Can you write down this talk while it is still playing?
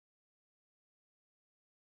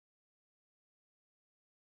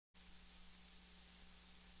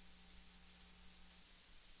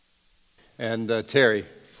and Terry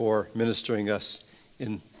for ministering us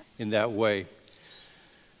in that way.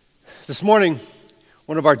 This morning,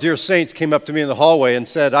 one of our dear saints came up to me in the hallway and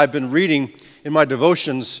said, I've been reading in my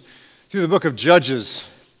devotions through the book of Judges,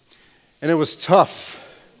 and it was tough.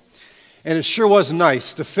 And it sure was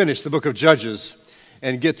nice to finish the book of Judges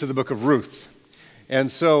and get to the book of Ruth.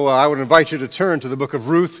 And so I would invite you to turn to the book of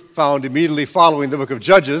Ruth, found immediately following the book of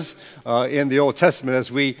Judges in the Old Testament,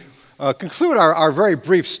 as we conclude our very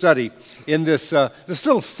brief study in this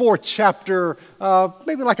little 4-chapter,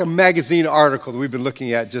 maybe like a magazine article that we've been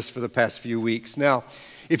looking at just for the past few weeks. Now,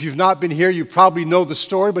 if you've not been here, you probably know the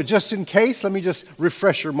story, but just in case, let me just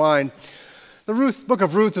refresh your mind. The book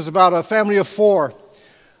of Ruth is about a family of 4,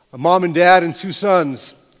 a mom and dad and 2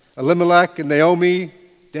 sons, Elimelech and Naomi,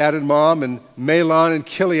 dad and mom, and Mahlon and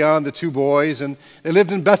Chilion, the 2 boys, and they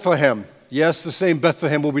lived in Bethlehem. Yes, the same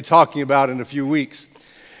Bethlehem we'll be talking about in a few weeks.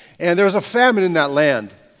 And there was a famine in that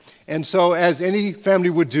land. And so as any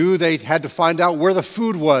family would do, they had to find out where the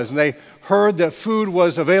food was. And they heard that food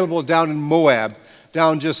was available down in Moab,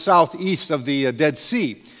 down just southeast of the Dead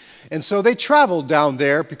Sea. And so they traveled down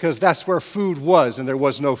there because that's where food was, and there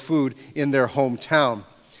was no food in their hometown.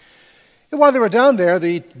 And while they were down there,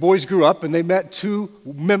 the boys grew up, and they met 2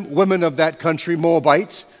 women of that country,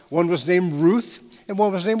 Moabites. One was named Ruth, and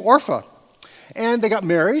one was named Orpah. And they got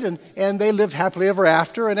married, and they lived happily ever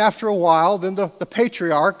after. And after a while, then the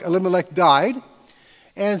patriarch, Elimelech, died.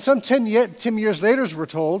 And some 10 years later, as we're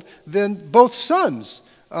told, then both sons,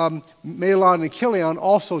 Mahlon and Chilion,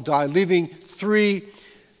 also died, leaving 3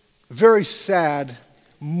 very sad,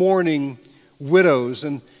 mourning widows.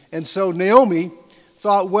 And so Naomi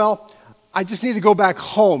thought, well, I just need to go back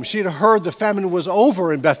home. She had heard the famine was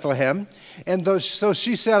over in Bethlehem, and so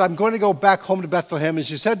she said, I'm going to go back home to Bethlehem. And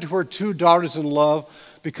she said to her 2 daughters-in-law,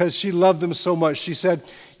 because she loved them so much, she said,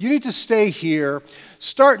 you need to stay here,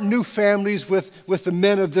 start new families with the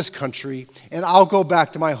men of this country, and I'll go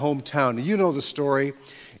back to my hometown. And you know the story.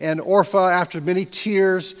 And Orpah, after many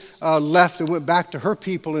tears, left and went back to her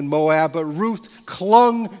people in Moab. But Ruth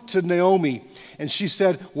clung to Naomi, and she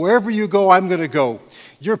said, wherever you go, I'm going to go.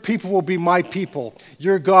 Your people will be my people.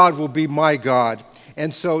 Your God will be my God.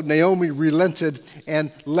 And so Naomi relented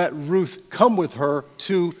and let Ruth come with her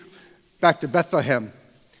back to Bethlehem.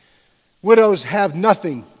 Widows have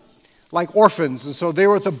nothing, like orphans, and so they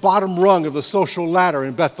were at the bottom rung of the social ladder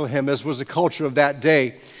in Bethlehem, as was the culture of that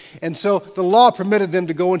day. And so the law permitted them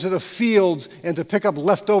to go into the fields and to pick up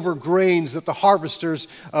leftover grains that the harvesters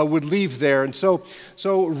would leave there. And so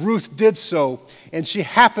Ruth did so, and she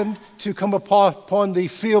happened to come upon the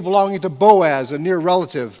field belonging to Boaz, a near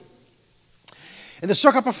relative. And they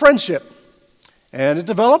struck up a friendship, and it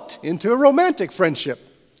developed into a romantic friendship.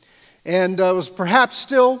 And it was perhaps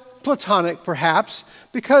still platonic, perhaps,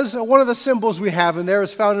 because one of the symbols we have in there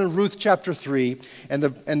is found in Ruth chapter 3 and the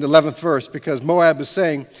 11th verse, because Moab is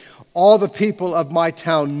saying, all the people of my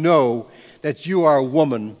town know that you are a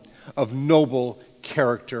woman of noble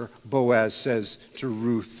character, Boaz says to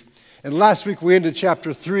Ruth. And last week we ended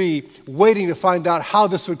chapter 3 waiting to find out how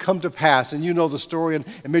this would come to pass. And you know the story, and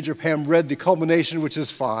Major Pam read the culmination, which is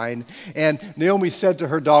fine. And Naomi said to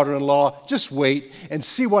her daughter-in-law, just wait and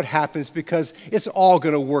see what happens, because it's all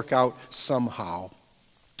going to work out somehow.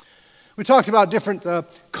 We talked about different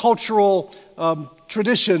cultural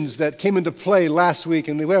traditions that came into play last week,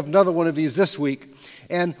 and we have another one of these this week.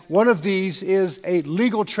 And one of these is a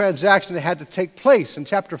legal transaction that had to take place. And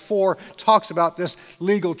chapter 4 talks about this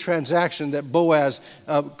legal transaction that Boaz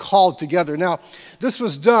called together. Now, this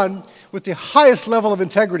was done with the highest level of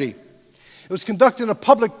integrity. It was conducted in a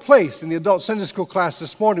public place. In the adult Sunday school class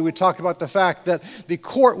this morning, we talked about the fact that the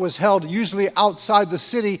court was held usually outside the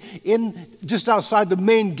city, just outside the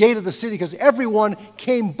main gate of the city, because everyone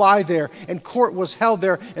came by there, and court was held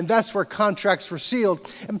there, and that's where contracts were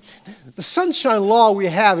sealed. And the sunshine law we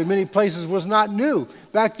have in many places was not new.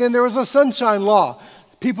 Back then, there was a sunshine law.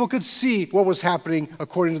 People could see what was happening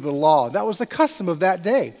according to the law. That was the custom of that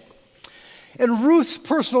day. And Ruth's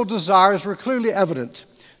personal desires were clearly evident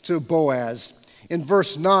to Boaz. In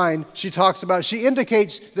verse 9, she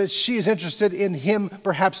indicates that she is interested in him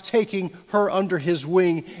perhaps taking her under his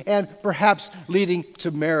wing and perhaps leading to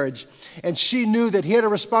marriage. And she knew that he had a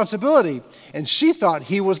responsibility, and she thought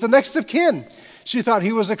he was the next of kin. She thought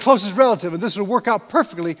he was the closest relative, and this would work out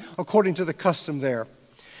perfectly according to the custom there.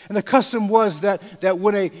 And the custom was that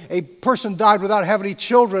when a person died without having any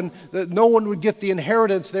children, that no one would get the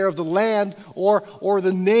inheritance there of the land or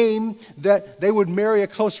the name, that they would marry a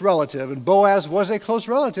close relative. And Boaz was a close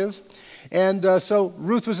relative. And so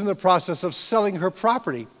Ruth was in the process of selling her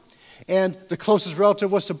property. And the closest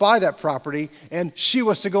relative was to buy that property, and she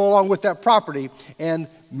was to go along with that property and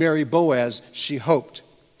marry Boaz, she hoped.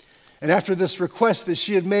 And after this request that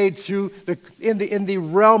she had made in the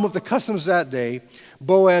realm of the customs that day,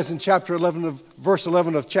 Boaz in verse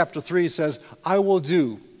 11 of chapter 3 says, I will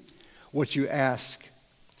do what you ask.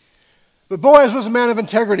 But Boaz was a man of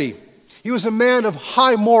integrity. He was a man of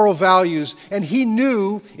high moral values, and he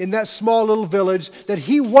knew in that small little village that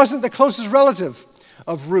he wasn't the closest relative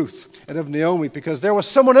of Ruth and of Naomi, because there was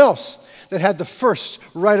someone else that had the first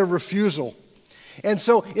right of refusal. And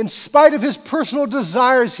so in spite of his personal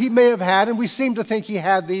desires he may have had, and we seem to think he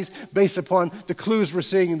had these based upon the clues we're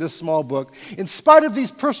seeing in this small book, in spite of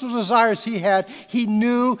these personal desires he had, he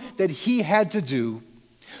knew that he had to do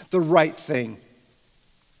the right thing.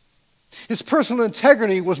 His personal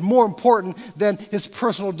integrity was more important than his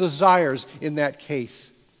personal desires in that case.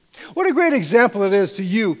 What a great example it is to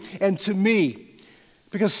you and to me.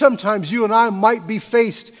 Because sometimes you and I might be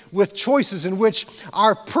faced with choices in which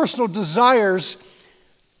our personal desires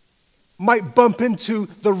might bump into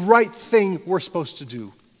the right thing we're supposed to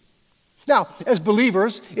do. Now, as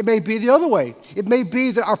believers, it may be the other way. It may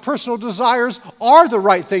be that our personal desires are the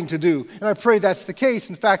right thing to do. And I pray that's the case.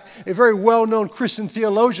 In fact, a very well-known Christian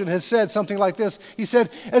theologian has said something like this. He said,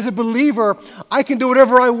 as a believer, I can do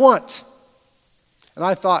whatever I want. And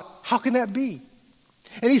I thought, how can that be?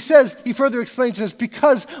 And he further explains this,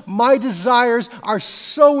 because my desires are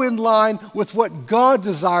so in line with what God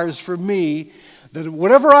desires for me, that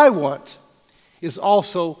whatever I want is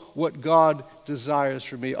also what God desires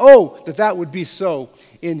for me. Oh, that would be so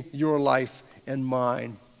in your life and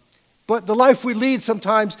mine. But the life we lead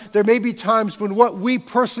sometimes, there may be times when what we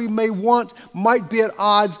personally may want might be at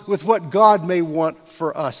odds with what God may want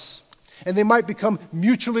for us. And they might become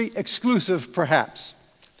mutually exclusive, perhaps.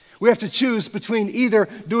 We have to choose between either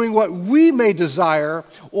doing what we may desire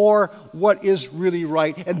or what is really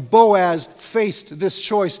right. And Boaz faced this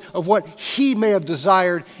choice of what he may have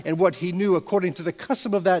desired and what he knew, according to the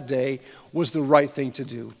custom of that day, was the right thing to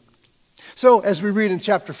do. So, as we read in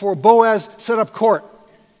chapter 4, Boaz set up court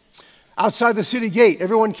outside the city gate.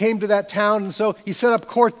 Everyone came to that town, and so he set up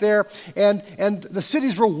court there. And the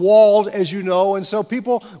cities were walled, as you know, and so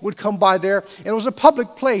people would come by there, and it was a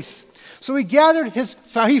public place. So he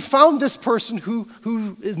found this person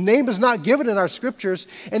whose name is not given in our scriptures,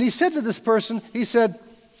 and he said to this person, he said,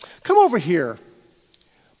 come over here,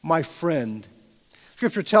 my friend.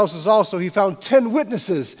 Scripture tells us also he found 10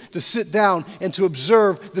 witnesses to sit down and to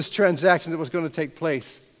observe this transaction that was going to take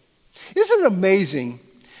place. Isn't it amazing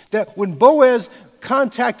that when Boaz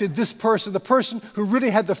contacted this person, the person who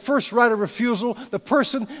really had the first right of refusal, the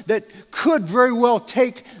person that could very well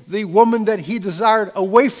take the woman that he desired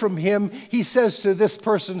away from him, he says to this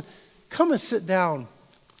person, come and sit down,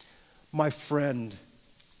 my friend.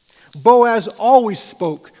 Boaz always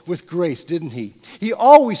spoke with grace, didn't he? He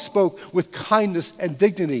always spoke with kindness and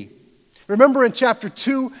dignity. Remember in chapter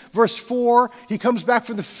 2, verse 4, he comes back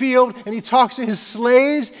from the field and he talks to his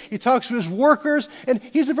slaves, he talks to his workers, and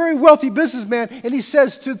he's a very wealthy businessman, and he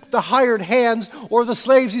says to the hired hands or the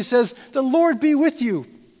slaves, he says, the Lord be with you.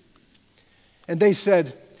 And they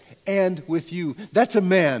said, and with you. That's a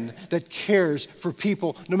man that cares for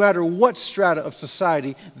people no matter what strata of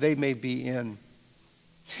society they may be in.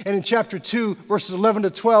 And in chapter 2, verses 11 to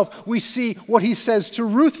 12, we see what he says to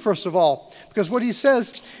Ruth, first of all. Because what he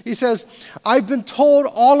says, I've been told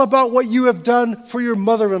all about what you have done for your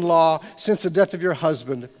mother-in-law since the death of your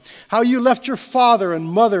husband. How you left your father and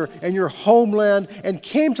mother and your homeland and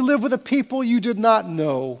came to live with a people you did not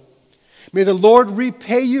know. May the Lord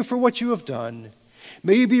repay you for what you have done.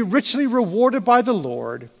 May you be richly rewarded by the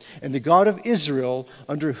Lord and the God of Israel,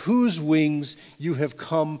 under whose wings you have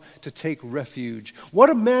come to take refuge. What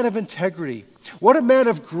a man of integrity. What a man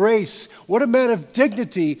of grace. What a man of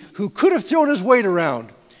dignity who could have thrown his weight around.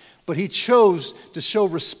 But he chose to show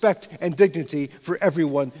respect and dignity for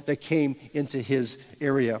everyone that came into his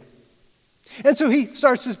area. And so he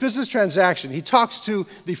starts this business transaction. He talks to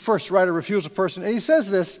the first right of refusal person, and he says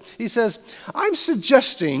this. He says, I'm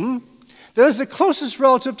suggesting that as the closest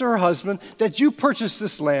relative to her husband, that you purchase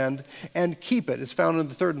this land and keep it. It's found in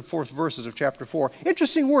the 3rd and 4th verses of chapter 4.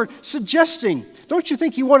 Interesting word, suggesting. Don't you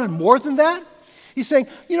think he wanted more than that? He's saying,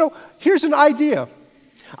 here's an idea.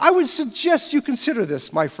 I would suggest you consider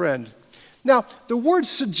this, my friend. Now, the word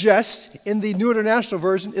suggest in the New International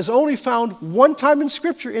Version is only found one time in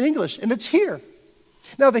Scripture in English, and it's here.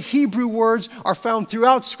 Now, the Hebrew words are found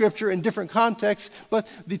throughout Scripture in different contexts, but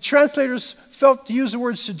the translators felt to use the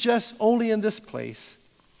word suggest only in this place.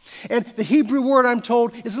 And the Hebrew word, I'm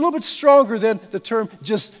told, is a little bit stronger than the term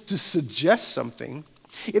just to suggest something.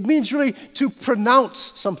 It means really to pronounce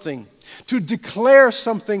something, to declare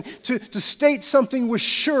something, to state something with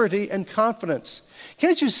surety and confidence.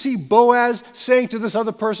 Can't you see Boaz saying to this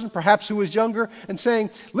other person, perhaps who was younger, and saying,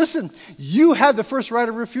 listen, you have the first right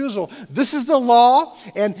of refusal. This is the law,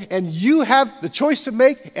 and you have the choice to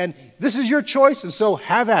make, and this is your choice, and so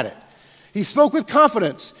have at it. He spoke with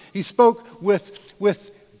confidence. He spoke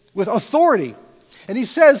with authority. And he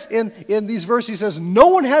says in these verses, he says, no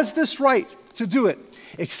one has this right to do it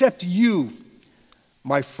except you,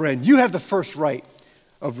 my friend. You have the first right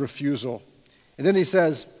of refusal. And then he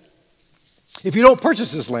says, if you don't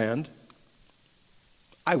purchase this land,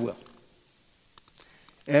 I will.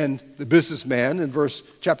 And the businessman in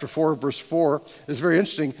chapter 4, verse 4 is very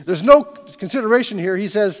interesting. There's no consideration here. He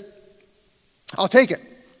says, I'll take it.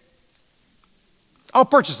 I'll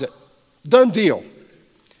purchase it. Done deal.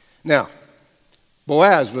 Now,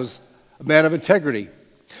 Boaz was a man of integrity.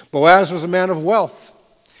 Boaz was a man of wealth.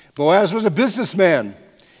 Boaz was a businessman.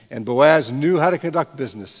 And Boaz knew how to conduct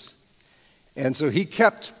business. And so he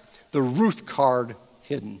kept the Ruth card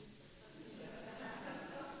hidden.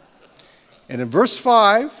 And in verse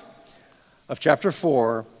 5 of chapter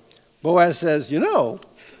 4, Boaz says,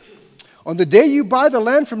 on the day you buy the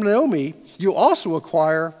land from Naomi, you also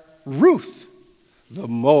acquire Ruth, the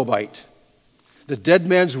Moabite, the dead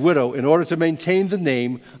man's widow, in order to maintain the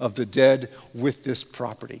name of the dead with this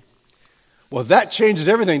property. Well, that changes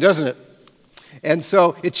everything, doesn't it? And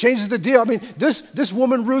so it changes the deal. I mean, this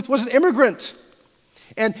woman, Ruth, was an immigrant.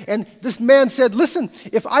 And this man said, listen,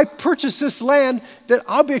 if I purchase this land, then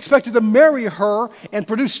I'll be expected to marry her and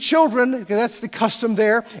produce children, because that's the custom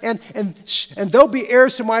there, and they'll be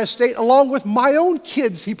heirs to my estate along with my own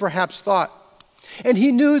kids, he perhaps thought. And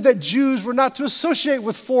he knew that Jews were not to associate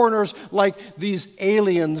with foreigners like these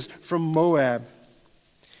aliens from Moab.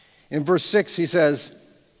 In verse 6, he says,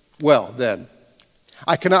 well, then,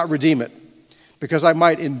 I cannot redeem it because I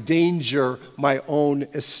might endanger my own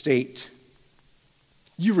estate.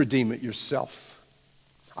 You redeem it yourself.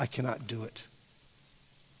 I cannot do it.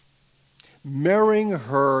 Marrying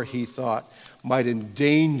her, he thought, might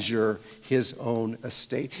endanger his own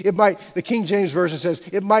estate. It might, the King James Version says,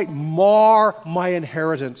 it might mar my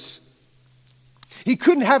inheritance. He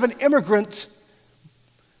couldn't have an immigrant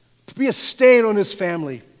be a stain on his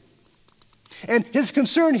family. And his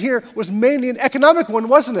concern here was mainly an economic one,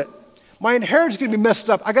 wasn't it? My inheritance is going to be messed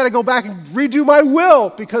up. I got to go back and redo my will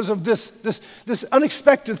because of this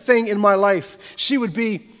unexpected thing in my life. She would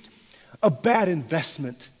be a bad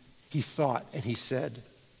investment, he thought, and he said.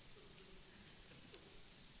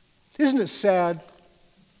 Isn't it sad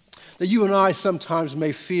that you and I sometimes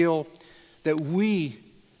may feel that we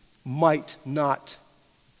might not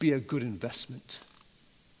be a good investment?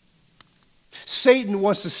 Satan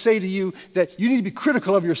wants to say to you that you need to be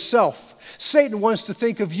critical of yourself. Satan wants to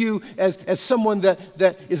think of you as someone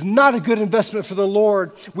that is not a good investment for the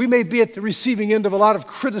Lord. We may be at the receiving end of a lot of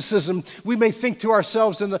criticism. We may think to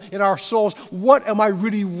ourselves in our souls, what am I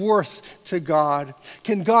really worth to God?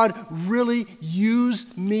 Can God really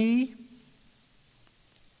use me?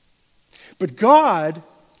 But God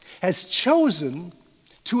has chosen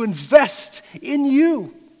to invest in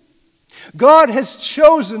you. God has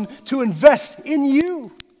chosen to invest in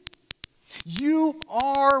you. You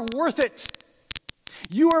are worth it.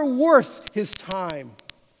 You are worth his time.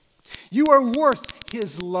 You are worth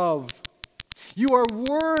his love. You are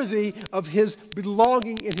worthy of his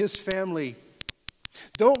belonging in his family.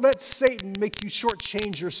 Don't let Satan make you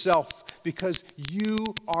shortchange yourself, because you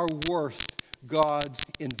are worth God's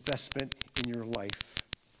investment in your life.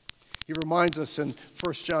 He reminds us in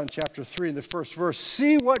 1 John chapter 3 in the first verse,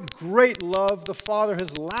 see what great love the Father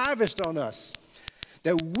has lavished on us,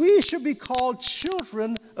 that we should be called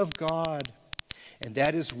children of God. And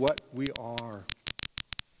that is what we are.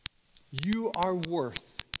 You are worth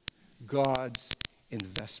God's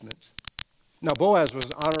investment. Now, Boaz was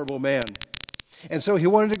an honorable man, and so he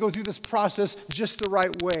wanted to go through this process just the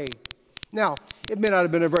right way. Now, it may not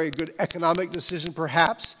have been a very good economic decision,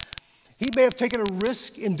 perhaps. He may have taken a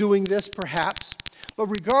risk in doing this, perhaps. But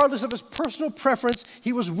regardless of his personal preference,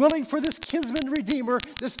 he was willing for this kinsman redeemer,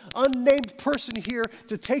 this unnamed person here,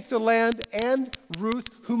 to take the land and Ruth,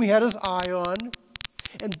 whom he had his eye on.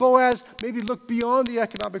 And Boaz maybe looked beyond the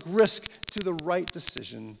economic risk to the right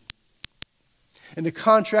decision. And the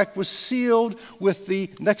contract was sealed with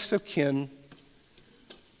the next of kin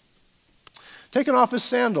taking off his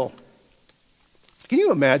sandal. Can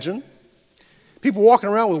you imagine people walking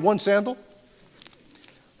around with one sandal?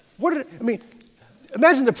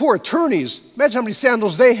 Imagine the poor attorneys. Imagine how many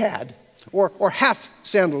sandals they had, or half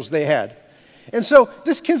sandals they had. And so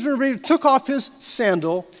this kinsman redeemer took off his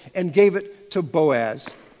sandal and gave it to Boaz.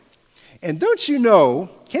 And don't you know,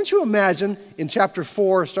 can't you imagine in chapter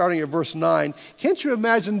 4, starting at verse 9, can't you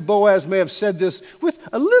imagine Boaz may have said this with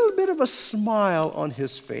a little bit of a smile on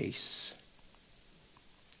his face?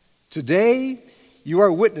 Today, you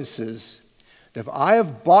are witnesses that I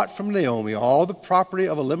have bought from Naomi all the property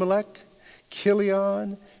of Elimelech,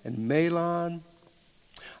 Chilion, and Mahlon.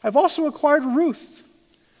 I've also acquired Ruth,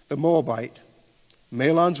 the Moabite,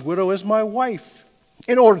 Mahlon's widow, as my wife,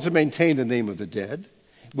 in order to maintain the name of the dead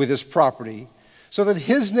with his property, so that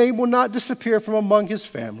his name will not disappear from among his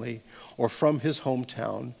family or from his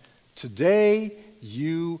hometown. Today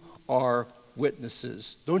you are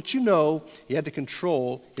witnesses. Don't you know he had to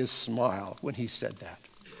control his smile when he said that?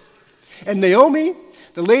 And Naomi,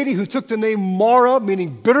 the lady who took the name Mara,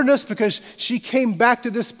 meaning bitterness, because she came back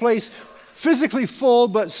to this place physically full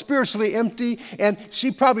but spiritually empty, and she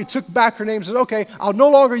probably took back her name and said, okay, I'll no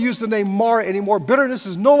longer use the name Mara anymore. Bitterness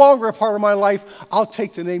is no longer a part of my life. I'll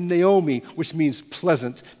take the name Naomi, which means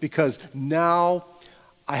pleasant, because now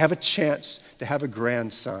I have a chance to have a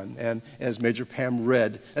grandson. And as Major Pam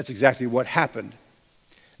read, that's exactly what happened.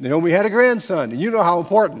 Naomi had a grandson, and you know how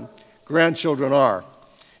important grandchildren are.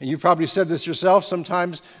 And you probably said this yourself.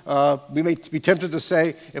 Sometimes we may be tempted to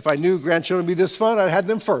say, if I knew grandchildren would be this fun, I'd had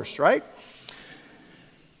them first, right?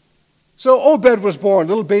 So Obed was born,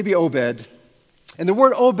 little baby Obed. And the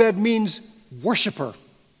word Obed means worshiper.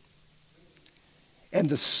 And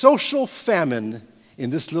the social famine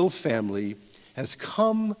in this little family has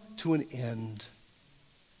come to an end.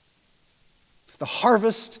 The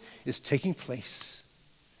harvest is taking place.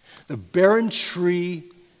 The barren tree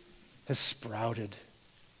has sprouted.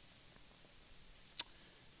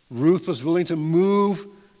 Ruth was willing to move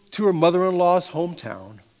to her mother-in-law's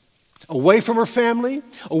hometown, away from her family,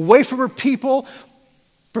 away from her people,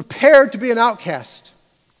 prepared to be an outcast,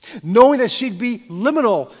 knowing that she'd be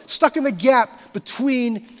liminal, stuck in the gap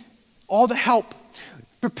between all the help,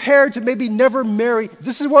 prepared to maybe never marry.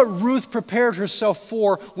 This is what Ruth prepared herself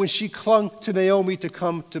for when she clung to Naomi to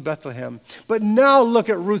come to Bethlehem. But now look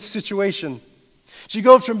at Ruth's situation. She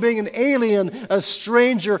goes from being an alien, a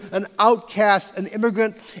stranger, an outcast, an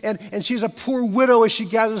immigrant, and she's a poor widow as she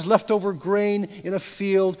gathers leftover grain in a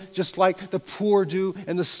field, just like the poor do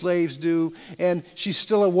and the slaves do. And she's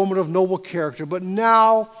still a woman of noble character. But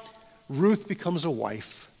now Ruth becomes a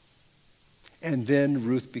wife. And then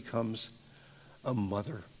Ruth becomes a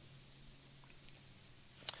mother.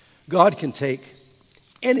 God can take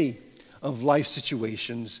any of life's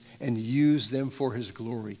situations and use them for his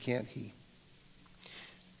glory, can't he?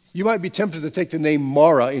 You might be tempted to take the name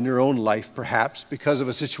Mara in your own life, perhaps, because of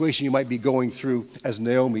a situation you might be going through, as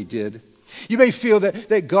Naomi did. You may feel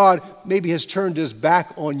that God maybe has turned his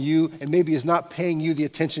back on you and maybe is not paying you the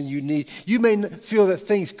attention you need. You may feel that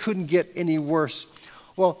things couldn't get any worse.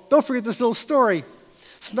 Well, don't forget this little story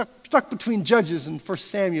stuck between Judges and 1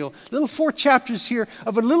 Samuel. Little 4 chapters here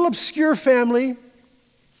of a little obscure family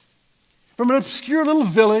from an obscure little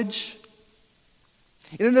village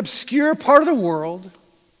in an obscure part of the world.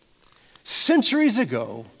 Centuries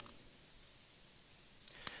ago.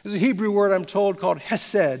 There's a Hebrew word, I'm told, called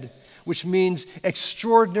hesed, which means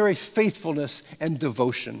extraordinary faithfulness and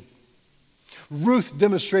devotion. Ruth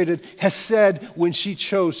demonstrated hesed when she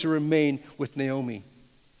chose to remain with Naomi.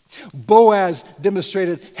 Boaz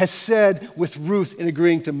demonstrated hesed with Ruth in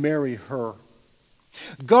agreeing to marry her.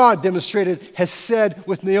 God demonstrated hesed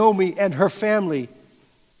with Naomi and her family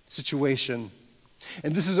situation.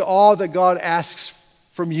 And this is all that God asks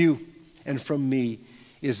from you and from me,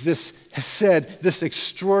 is this hesed, this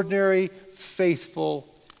extraordinary, faithful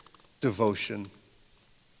devotion.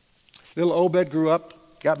 Little Obed grew up,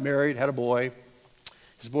 got married, had a boy.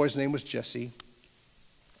 His boy's name was Jesse.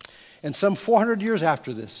 And some 400 years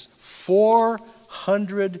after this,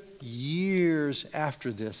 400 years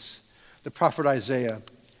after this, the prophet Isaiah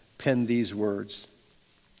penned these words.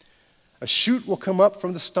 A shoot will come up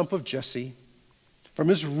from the stump of Jesse. From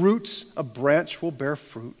his roots, a branch will bear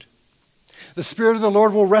fruit. The Spirit of the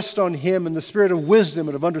Lord will rest on him, and the Spirit of wisdom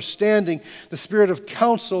and of understanding, the Spirit of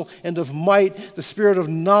counsel and of might, the Spirit of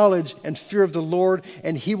knowledge and fear of the Lord,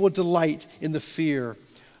 and he will delight in the fear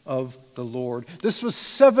of the Lord. This was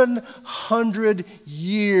 700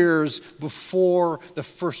 years before the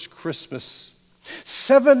first Christmas.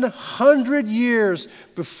 700 years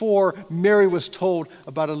before Mary was told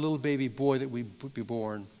about a little baby boy that would be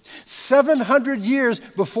born. 700 years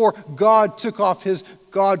before God took off his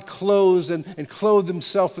God clothes and clothed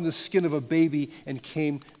himself in the skin of a baby and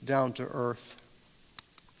came down to earth.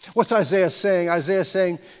 What's Isaiah saying? Isaiah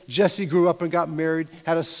saying Jesse grew up and got married,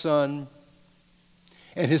 had a son.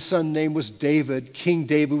 And his son's name was David, King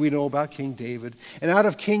David. We know about King David. And out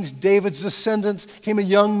of King David's descendants came a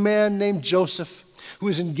young man named Joseph, who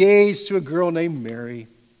was engaged to a girl named Mary.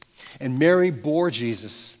 And Mary bore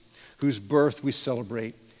Jesus, whose birth we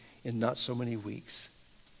celebrate in not so many weeks.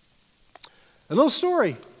 A little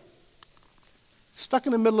story stuck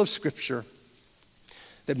in the middle of Scripture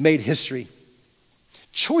that made history.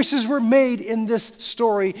 Choices were made in this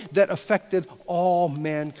story that affected all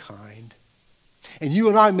mankind. And you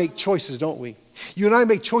and I make choices, don't we? You and I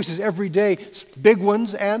make choices every day, big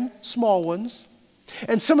ones and small ones.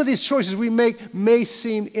 And some of these choices we make may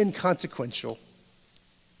seem inconsequential.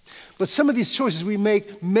 But some of these choices we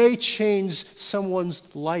make may change someone's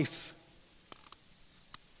life.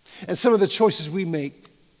 And some of the choices we make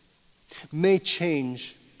may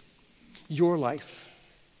change your life.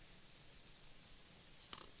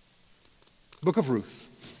 Book of Ruth,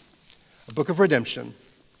 a book of redemption,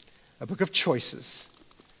 a book of choices,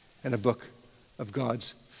 and a book of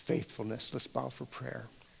God's faithfulness. Let's bow for prayer.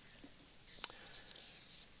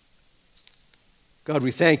 God,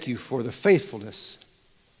 we thank you for the faithfulness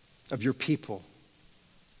of your people.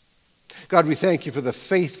 God, we thank you for the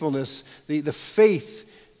faithfulness, the faith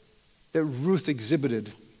that Ruth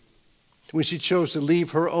exhibited when she chose to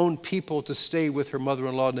leave her own people to stay with her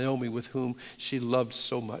mother-in-law Naomi, with whom she loved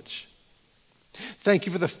so much. Thank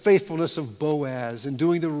you for the faithfulness of Boaz in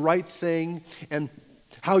doing the right thing and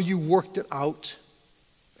how you worked it out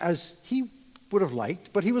as he would have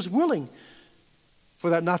liked, but he was willing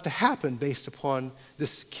for that not to happen based upon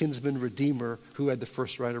this kinsman redeemer who had the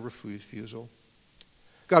first right of refusal.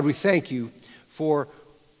 God, we thank you for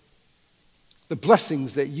the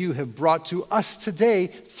blessings that you have brought to us today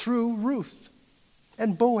through Ruth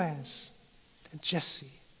and Boaz and Jesse,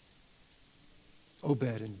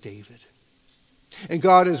 Obed and David. And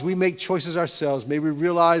God, as we make choices ourselves, may we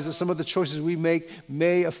realize that some of the choices we make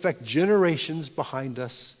may affect generations behind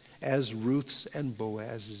us, as Ruth's and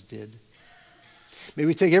Boaz's did. May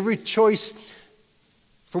we take every choice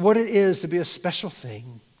for what it is to be a special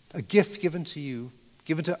thing, a gift given to you,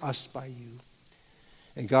 given to us by you.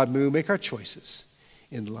 And God, may we make our choices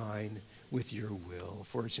in line with your will.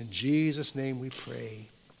 For it's in Jesus' name we pray.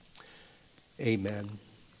 Amen.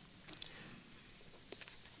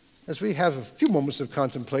 As we have a few moments of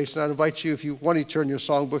contemplation, I'd invite you, if you want to turn your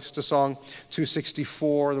songbooks to Song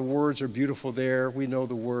 264. The words are beautiful there. We know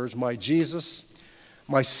the words. My Jesus,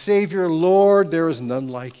 my Savior, Lord, there is none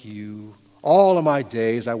like you. All of my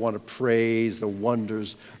days I want to praise the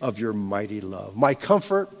wonders of your mighty love. My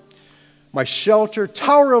comfort, my shelter,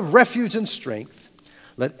 tower of refuge and strength.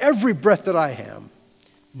 Let every breath that I have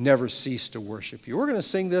never cease to worship you. We're going to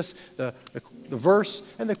sing this, the verse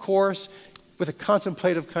and the chorus, with a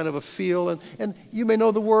contemplative kind of a feel. And you may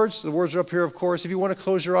know the words. The words are up here, of course. If you want to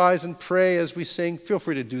close your eyes and pray as we sing, feel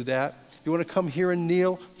free to do that. If you want to come here and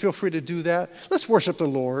kneel, feel free to do that. Let's worship the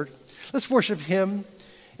Lord. Let's worship him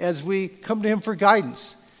as we come to him for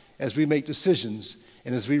guidance, as we make decisions,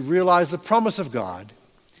 and as we realize the promise of God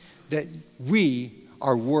that we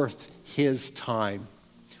are worth his time.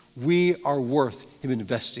 We are worth him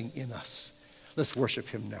investing in us. Let's worship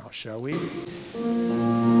him now, shall we?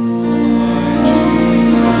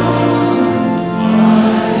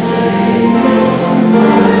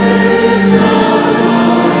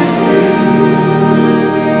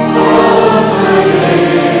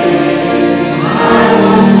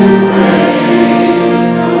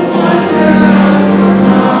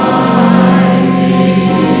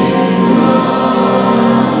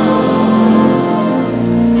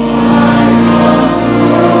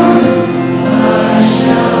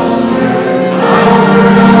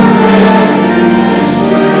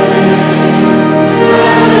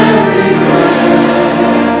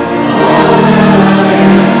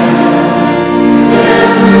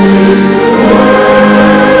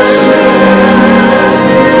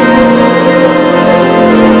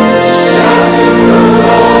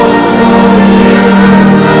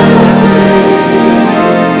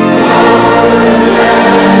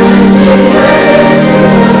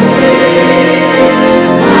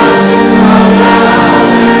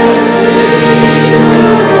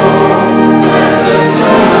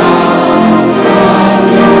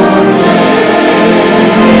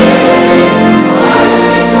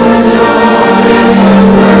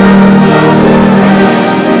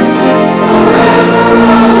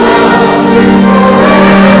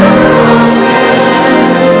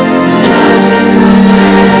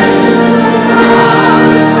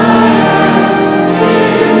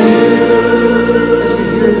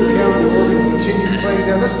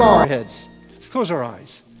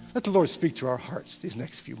 Let the Lord speak to our hearts these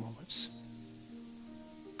next few moments.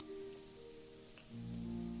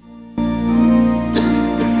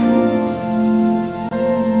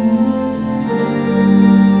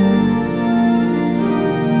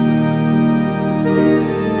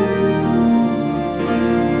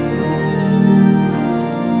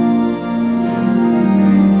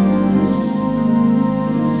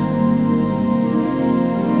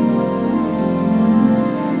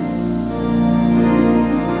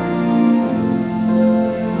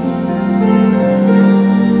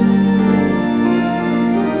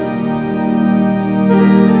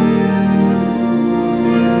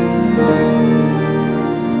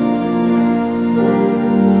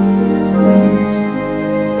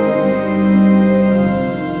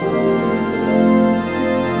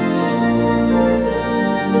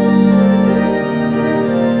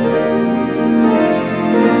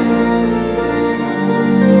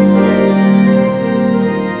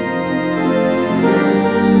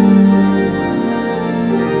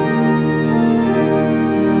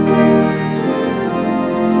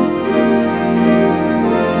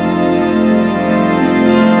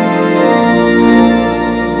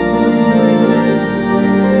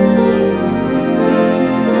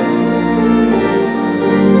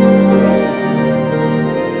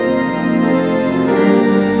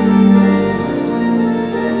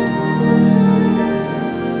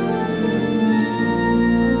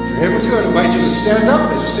 to stand up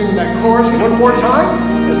as we sing that chorus one more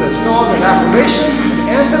time as a song of affirmation, an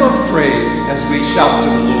anthem of praise as we shout to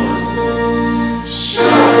the Lord. Shout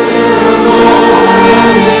to the Lord in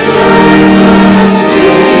the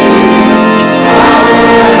sea,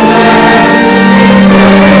 power and majesty,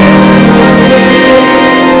 praise to the King.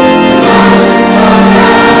 Mountains come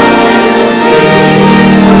down and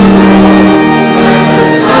seas roar, let the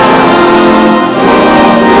sound of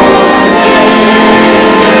your name.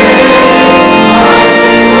 I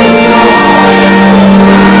sing with joy and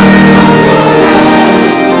praise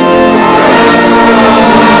forever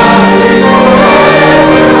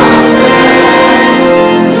I stand.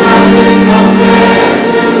 Nothing compares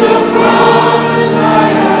to the promise I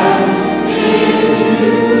have in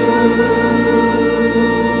you.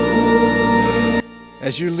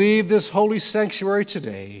 As you leave this holy sanctuary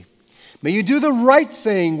today, may you do the right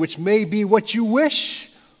thing, which may be what you wish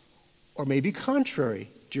or may be contrary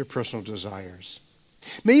to your personal desires.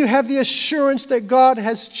 May you have the assurance that God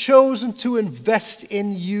has chosen to invest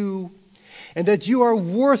in you and that you are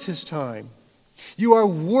worth his time. You are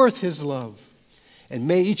worth his love. And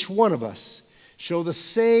may each one of us show the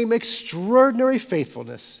same extraordinary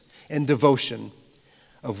faithfulness and devotion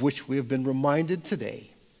of which we have been reminded today.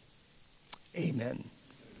 Amen.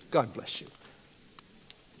 God bless you.